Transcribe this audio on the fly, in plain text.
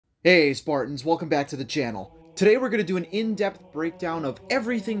Hey Spartans, welcome back to the channel. Today we're going to do an in-depth breakdown of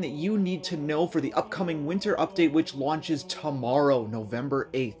everything that you need to know for the upcoming winter update, which launches tomorrow,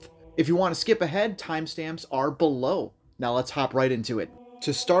 November 8th. If you want to skip ahead, timestamps are below. Now let's hop right into it.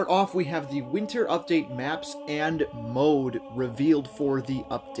 To start off, we have the winter update maps and mode revealed for the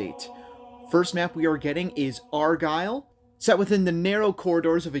update. First map we are getting is Argyle. Set within the narrow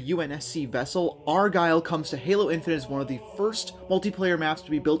corridors of a UNSC vessel, Argyle comes to Halo Infinite as one of the first multiplayer maps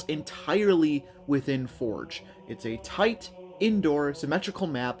to be built entirely within Forge. It's a tight, indoor, symmetrical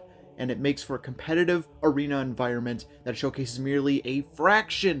map, and it makes for a competitive arena environment that showcases merely a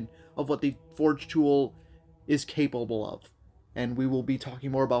fraction of what the Forge tool is capable of. And we will be talking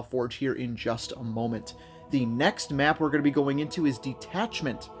more about Forge here in just a moment. The next map we're going to be going into is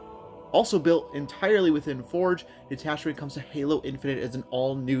Detachment. Also built entirely within Forge, Detachment comes to Halo Infinite as an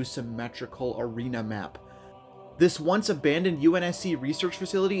all-new symmetrical arena map. This once abandoned UNSC research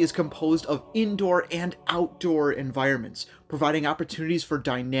facility is composed of indoor and outdoor environments, providing opportunities for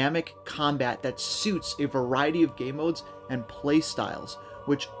dynamic combat that suits a variety of game modes and play styles,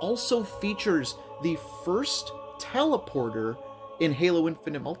 which also features the first teleporter in Halo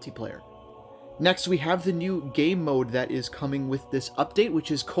Infinite multiplayer. Next, we have the new game mode that is coming with this update,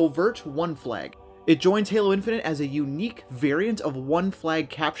 which is Covert One Flag. It joins Halo Infinite as a unique variant of One Flag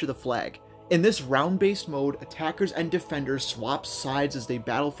Capture the Flag. In this round-based mode, attackers and defenders swap sides as they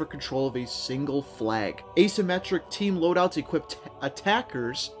battle for control of a single flag. Asymmetric team loadouts equip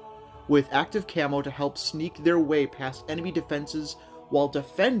attackers with active camo to help sneak their way past enemy defenses, while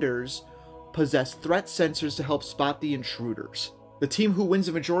defenders possess threat sensors to help spot the intruders. The team who wins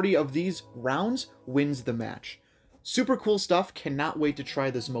the majority of these rounds wins the match. Super cool stuff, cannot wait to try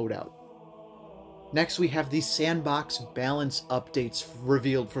this mode out. Next we have the Sandbox balance updates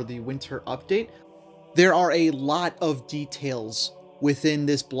revealed for the winter update. There are a lot of details within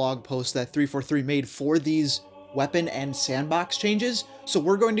this blog post that 343 made for these weapon and sandbox changes, so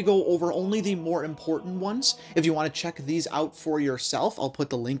we're going to go over only the more important ones. If you want to check these out for yourself, I'll put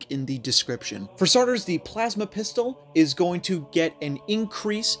the link in the description. For starters, the plasma pistol is going to get an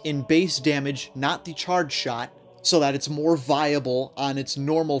increase in base damage, not the charge shot, so that it's more viable on its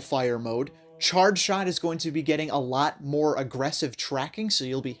normal fire mode. Charge shot is going to be getting a lot more aggressive tracking, so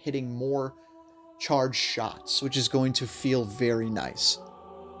you'll be hitting more charge shots, which is going to feel very nice.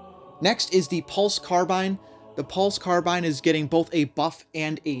 Next is the pulse carbine. The Pulse Carbine is getting both a buff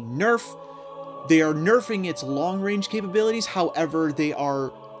and a nerf. They are nerfing its long-range capabilities, however, they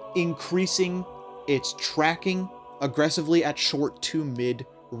are increasing its tracking aggressively at short to mid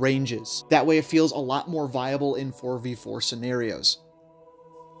ranges. That way it feels a lot more viable in 4v4 scenarios.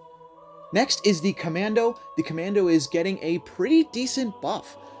 Next is the Commando. The Commando is getting a pretty decent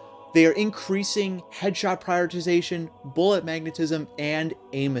buff. They are increasing headshot prioritization, bullet magnetism, and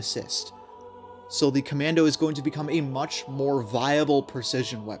aim assist. So the Commando is going to become a much more viable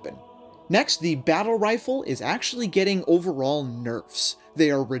precision weapon. Next, the Battle Rifle is actually getting overall nerfs.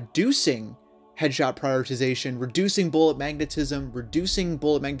 They are reducing headshot prioritization, reducing bullet magnetism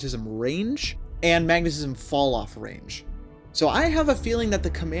range, and magnetism fall-off range. So I have a feeling that the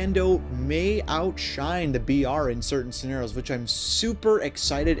Commando may outshine the BR in certain scenarios, which I'm super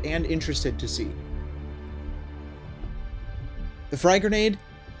excited and interested to see. The Frag Grenade,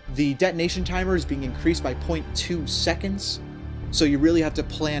 the detonation timer is being increased by 0.2 seconds, so you really have to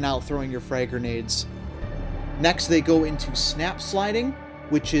plan out throwing your frag grenades. Next, they go into snap sliding,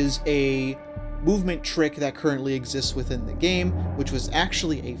 which is a movement trick that currently exists within the game, which was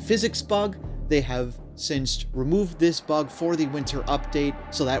actually a physics bug. They have since removed this bug for the winter update,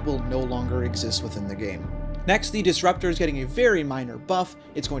 so that will no longer exist within the game. Next, the Disruptor is getting a very minor buff.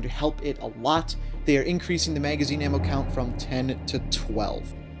 It's going to help it a lot. They are increasing the magazine ammo count from 10 to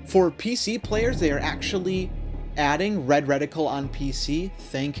 12. For PC players, they are actually adding Red Reticle on PC.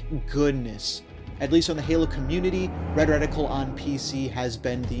 Thank goodness. At least on the Halo community, Red Reticle on PC has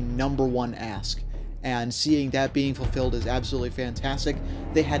been the #1 ask. And seeing that being fulfilled is absolutely fantastic.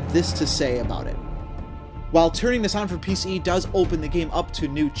 They had this to say about it. While turning this on for PC does open the game up to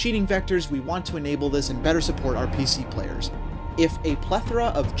new cheating vectors, we want to enable this and better support our PC players. If a plethora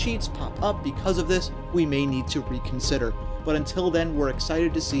of cheats pop up because of this, we may need to reconsider. But until then, we're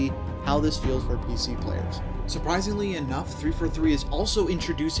excited to see how this feels for PC players. Surprisingly enough, 343 is also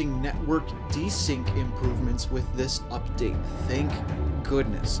introducing network desync improvements with this update. Thank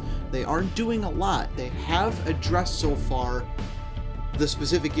goodness. They aren't doing a lot. They have addressed so far the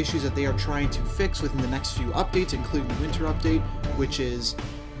specific issues that they are trying to fix within the next few updates, including the winter update, which is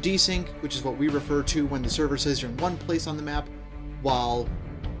desync, which is what we refer to when the server says you're in one place on the map, while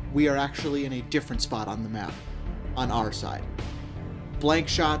we are actually in a different spot on the map on our side. blank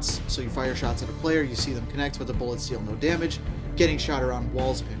shots, so you fire shots at a player, you see them connect, but the bullets deal no damage, getting shot around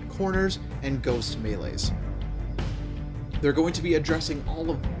walls and corners, and ghost melees. They're going to be addressing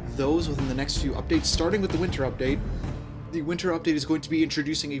all of those within the next few updates, starting with the winter update. The winter update is going to be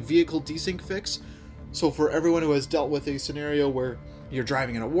introducing a vehicle desync fix. So for everyone who has dealt with a scenario where you're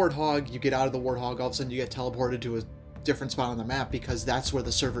driving in a Warthog, you get out of the Warthog, all of a sudden you get teleported to a different spot on the map because that's where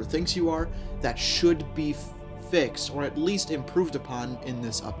the server thinks you are, that should be fixed or at least improved upon in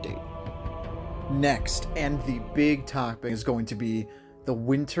this update. Next, and the big topic, is going to be the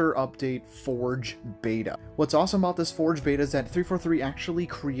winter update Forge beta. What's awesome about this Forge beta is that 343 actually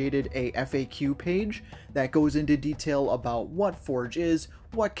created a FAQ page that goes into detail about what Forge is,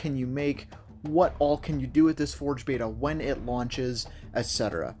 what can you make, what all can you do with this Forge beta when it launches,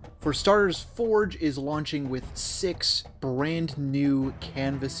 etc. For starters, Forge is launching with 6 brand new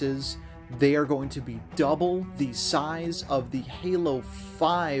canvases. They are going to be double the size of the Halo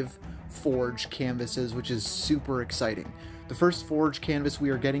 5 Forge canvases, which is super exciting. The first Forge canvas we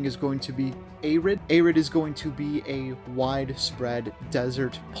are getting is going to be Arid. Arid is going to be a widespread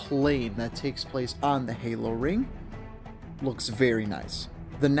desert plain that takes place on the Halo ring. Looks very nice.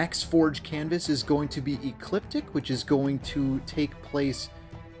 The next Forge canvas is going to be Ecliptic, which is going to take place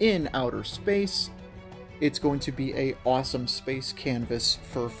in outer space. It's going to be an awesome space canvas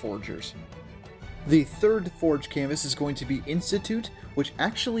for Forgers. The third Forge canvas is going to be Institute, which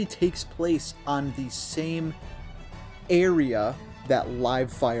actually takes place on the same area that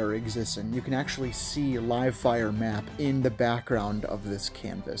Livefire exists in. You can actually see Livefire map in the background of this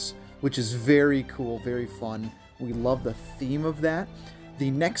canvas, which is very cool, very fun. We love the theme of that.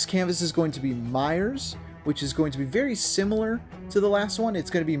 The next canvas is going to be Myers, which is going to be very similar to the last one.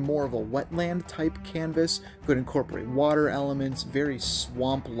 It's going to be more of a wetland type canvas, going to incorporate water elements, very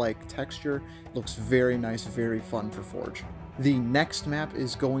swamp-like texture. Looks very nice, very fun for Forge. The next map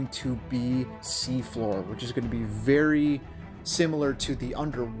is going to be Seafloor, which is going to be very similar to the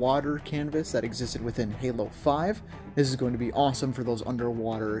underwater canvas that existed within Halo 5. This is going to be awesome for those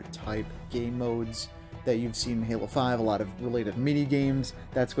underwater type game modes that you've seen in Halo 5, a lot of related mini games.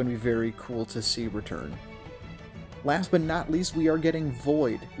 That's going to be very cool to see return. Last but not least, we are getting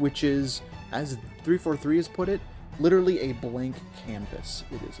Void, which is, as 343 has put it, literally a blank canvas.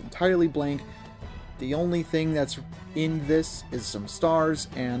 It is entirely blank. The only thing that's in this is some stars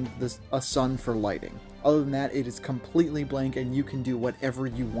and a sun for lighting. Other than that, it is completely blank and you can do whatever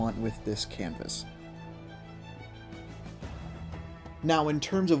you want with this canvas. Now, in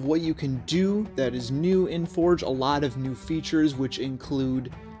terms of what you can do that is new in Forge, a lot of new features, which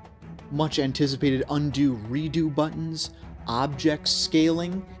include much anticipated undo redo buttons, object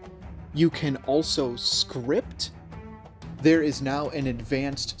scaling. You can also script. There is now an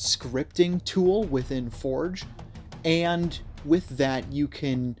advanced scripting tool within Forge, and with that you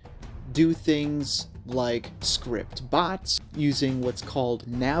can do things like script bots using what's called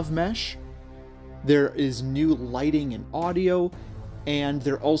nav mesh. There is new lighting and audio, and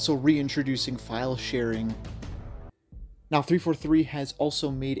they're also reintroducing file sharing. Now, 343 has also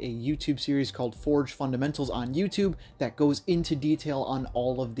made a YouTube series called Forge Fundamentals on YouTube that goes into detail on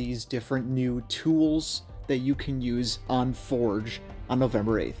all of these different new tools that you can use on Forge on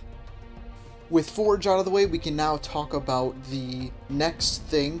November 8th. With Forge out of the way, we can now talk about the next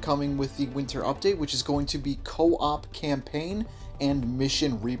thing coming with the winter update, which is going to be co-op campaign and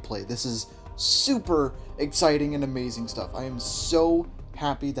mission replay. This is super exciting and amazing stuff. I am so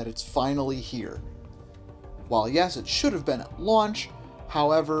happy that it's finally here. While yes, it should have been at launch,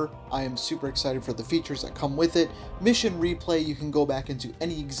 however, I am super excited for the features that come with it. Mission replay, you can go back into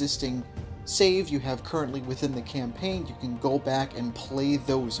any existing save you have currently within the campaign. You can go back and play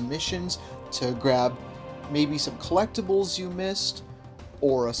those missions to grab maybe some collectibles you missed,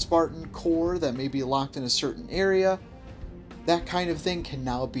 or a Spartan core that may be locked in a certain area. That kind of thing can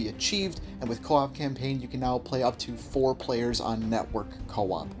now be achieved, and with co-op campaign, you can now play up to 4 players on network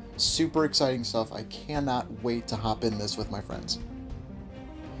co-op. Super exciting stuff. I cannot wait to hop in this with my friends.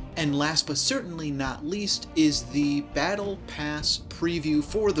 And last but certainly not least is the Battle Pass preview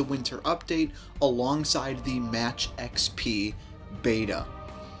for the winter update alongside the Match XP beta.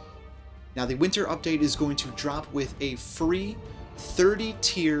 Now, the winter update is going to drop with a free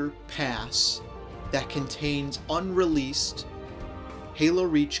 30-tier pass that contains unreleased Halo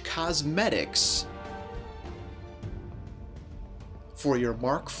Reach cosmetics for your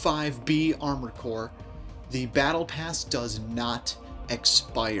Mark 5B armor core. The Battle Pass does not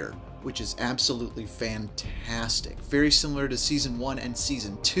expire, which is absolutely fantastic. Very similar to Season 1 and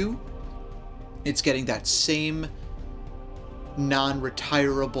Season 2. It's getting that same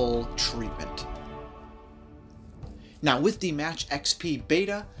non-retirable treatment. Now with the Match XP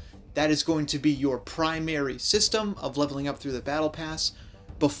beta, that is going to be your primary system of leveling up through the battle pass.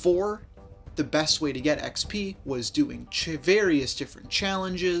 Before, the best way to get XP was doing various different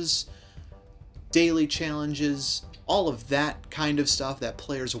challenges, daily challenges, all of that kind of stuff that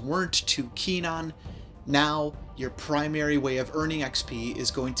players weren't too keen on. Now, your primary way of earning XP is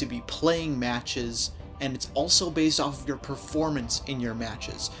going to be playing matches, and it's also based off of your performance in your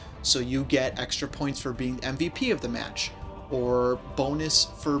matches. So you get extra points for being MVP of the match, or bonus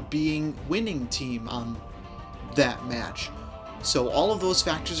for being winning team on that match. So all of those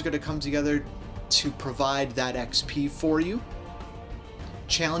factors are going to come together to provide that XP for you.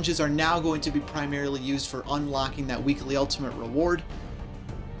 Challenges are now going to be primarily used for unlocking that weekly ultimate reward.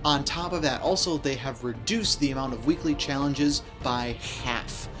 On top of that, also they have reduced the amount of weekly challenges by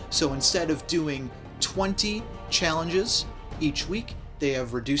half. So instead of doing 20 challenges each week, they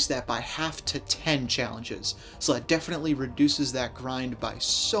have reduced that by half to 10 challenges. So that definitely reduces that grind by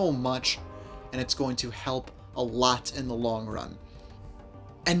so much, and it's going to help a lot in the long run.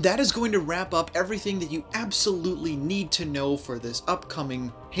 And that is going to wrap up everything that you absolutely need to know for this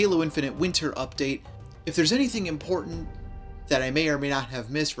upcoming Halo Infinite Winter update. If there's anything important that I may or may not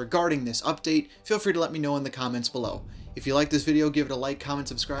have missed regarding this update, feel free to let me know in the comments below. If you like this video, give it a like, comment,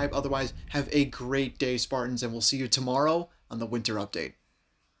 subscribe. Otherwise, have a great day, Spartans, and we'll see you tomorrow on the Winter Update.